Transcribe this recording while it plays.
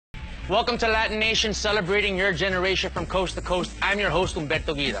Welcome to Latin Nation, celebrating your generation from coast to coast. I'm your host,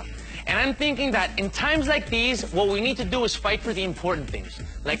 Humberto Guida. And I'm thinking that in times like these, what we need to do is fight for the important things,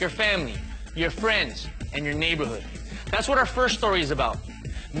 like your family, your friends, and your neighborhood. That's what our first story is about.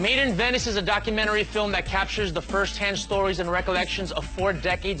 Made in Venice is a documentary film that captures the first-hand stories and recollections of 4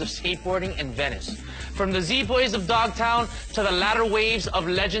 decades of skateboarding in Venice. From the Z-Boys of Dogtown to the latter waves of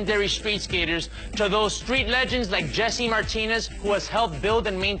legendary street skaters to those street legends like Jesse Martinez, who has helped build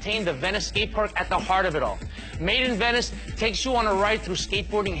and maintain the Venice skate park at the heart of it all. Made in Venice takes you on a ride through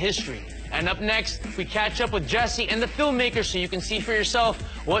skateboarding history. And up next, we catch up with Jesse and the filmmakers so you can see for yourself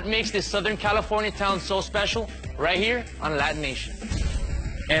what makes this Southern California town so special, right here on Latin Nation.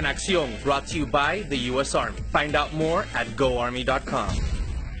 En Acción, brought to you by the U.S. Army. Find out more at GoArmy.com.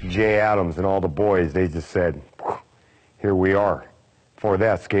 Jay Adams and all the boys, they just said, here we are. Before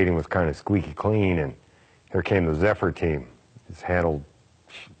that, skating was kind of squeaky clean, and here came the Zephyr team.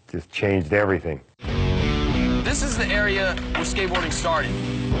 Just changed everything. This is the area where skateboarding started.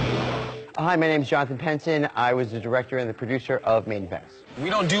 Hi, my name is Jonathan Penson. I was the director and the producer of Made in Venice. We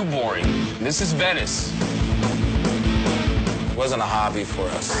don't do boring. This is Venice. It wasn't a hobby for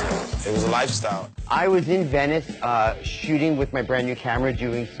us. It was a lifestyle. I was in Venice shooting with my brand new camera,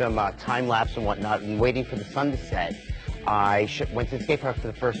 doing some time-lapse and whatnot, and waiting for the sun to set. I went to the skate park for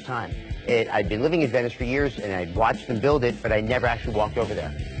the first time. I'd been living in Venice for years, and I'd watched them build it, but I never actually walked over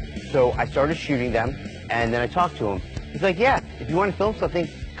there. So I started shooting them, and then I talked to him. He's like, yeah, if you want to film something,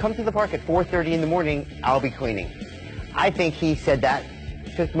 come to the park at 4:30 in the morning, I'll be cleaning. I think he said that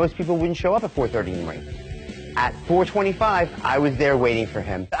because most people wouldn't show up at 4:30 in the morning. At 4:25, I was there waiting for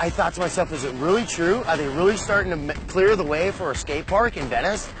him. I thought to myself, is it really true? Are they really starting to clear the way for a skate park in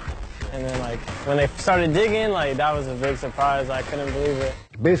Venice? And then, when they started digging, that was a big surprise. I couldn't believe it.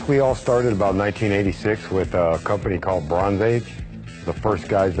 Basically all started about 1986 with a company called Bronze Age. The first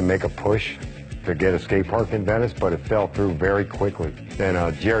guys to make a push to get a skate park in Venice, but it fell through very quickly. Then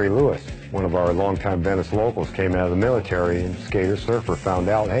Jerry Lewis, one of our longtime Venice locals, came out of the military, and skater surfer found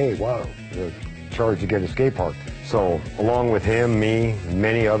out, hey, whoa, they're charged to get a skate park. So along with him, me,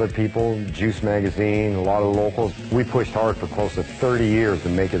 many other people, Juice Magazine, a lot of locals, we pushed hard for close to 30 years to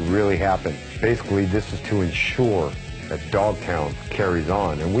make it really happen. Basically, this is to ensure that Dogtown carries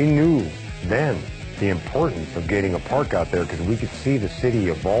on. And we knew then the importance of getting a park out there because we could see the city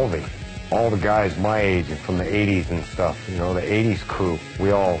evolving. All the guys my age and from the 80s and stuff, the 80s crew,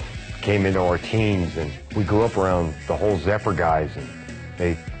 we all came into our teens, and we grew up around the whole Zephyr guys, and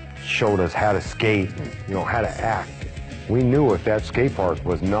they showed us how to skate and, how to act. We knew if that skate park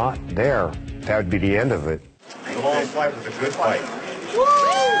was not there, that would be the end of it. The long fight was a good fight.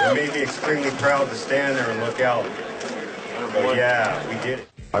 It made me extremely proud to stand there and look out. But yeah, we did it.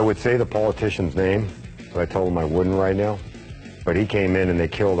 I would say the politician's name, but I told him I wouldn't right now. But he came in and they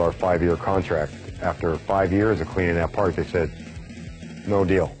killed our 5-year contract. After 5 years of cleaning that park, they said, no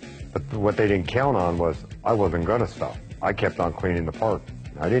deal. But what they didn't count on was I wasn't going to stop. I kept on cleaning the park.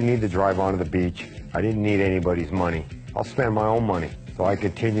 I didn't need to drive onto the beach. I didn't need anybody's money. I'll spend my own money. So I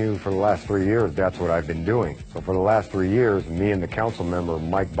continue for the last 3 years. That's what I've been doing. So for the last 3 years, me and the council member,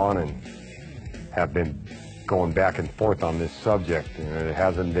 Mike Bonin, have been going back and forth on this subject, and it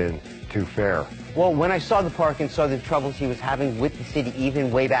hasn't been too fair. Well, when I saw the park and saw the troubles he was having with the city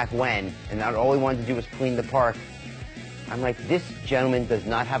even way back when, and that all he wanted to do was clean the park, I'm like, this gentleman does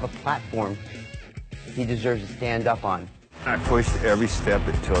not have a platform he deserves to stand up on. I pushed every step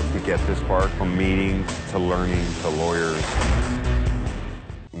it took to get this park, from meetings to learning to lawyers.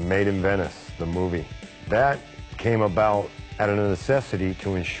 Made in Venice, the movie. That came about out of necessity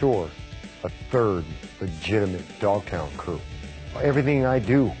to ensure a third legitimate Dogtown crew. Everything I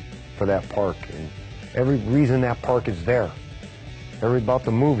do for that park, and every reason that park is there, about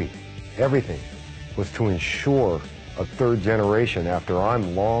the movie, everything was to ensure a third generation after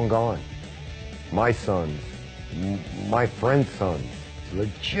I'm long gone. My sons, my friend's sons,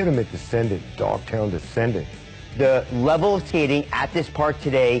 legitimate descendant, Dogtown descendant. The level of skating at this park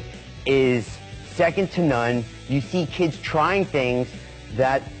today is second to none. You see kids trying things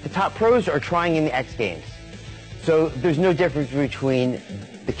that the top pros are trying in the X Games. So there's no difference between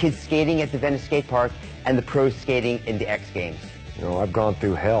the kids skating at the Venice skate park and the pros skating in the X Games. I've gone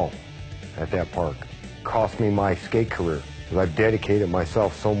through hell at that park. Cost me my skate career. Because I've dedicated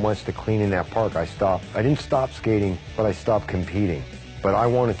myself so much to cleaning that park, I didn't stop skating, but I stopped competing. But I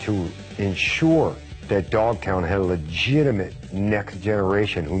wanted to ensure that Dogtown had a legitimate next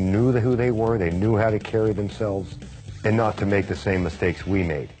generation who knew who they were, they knew how to carry themselves, and not to make the same mistakes we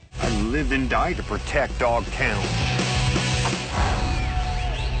made. I lived and died to protect Dogtown.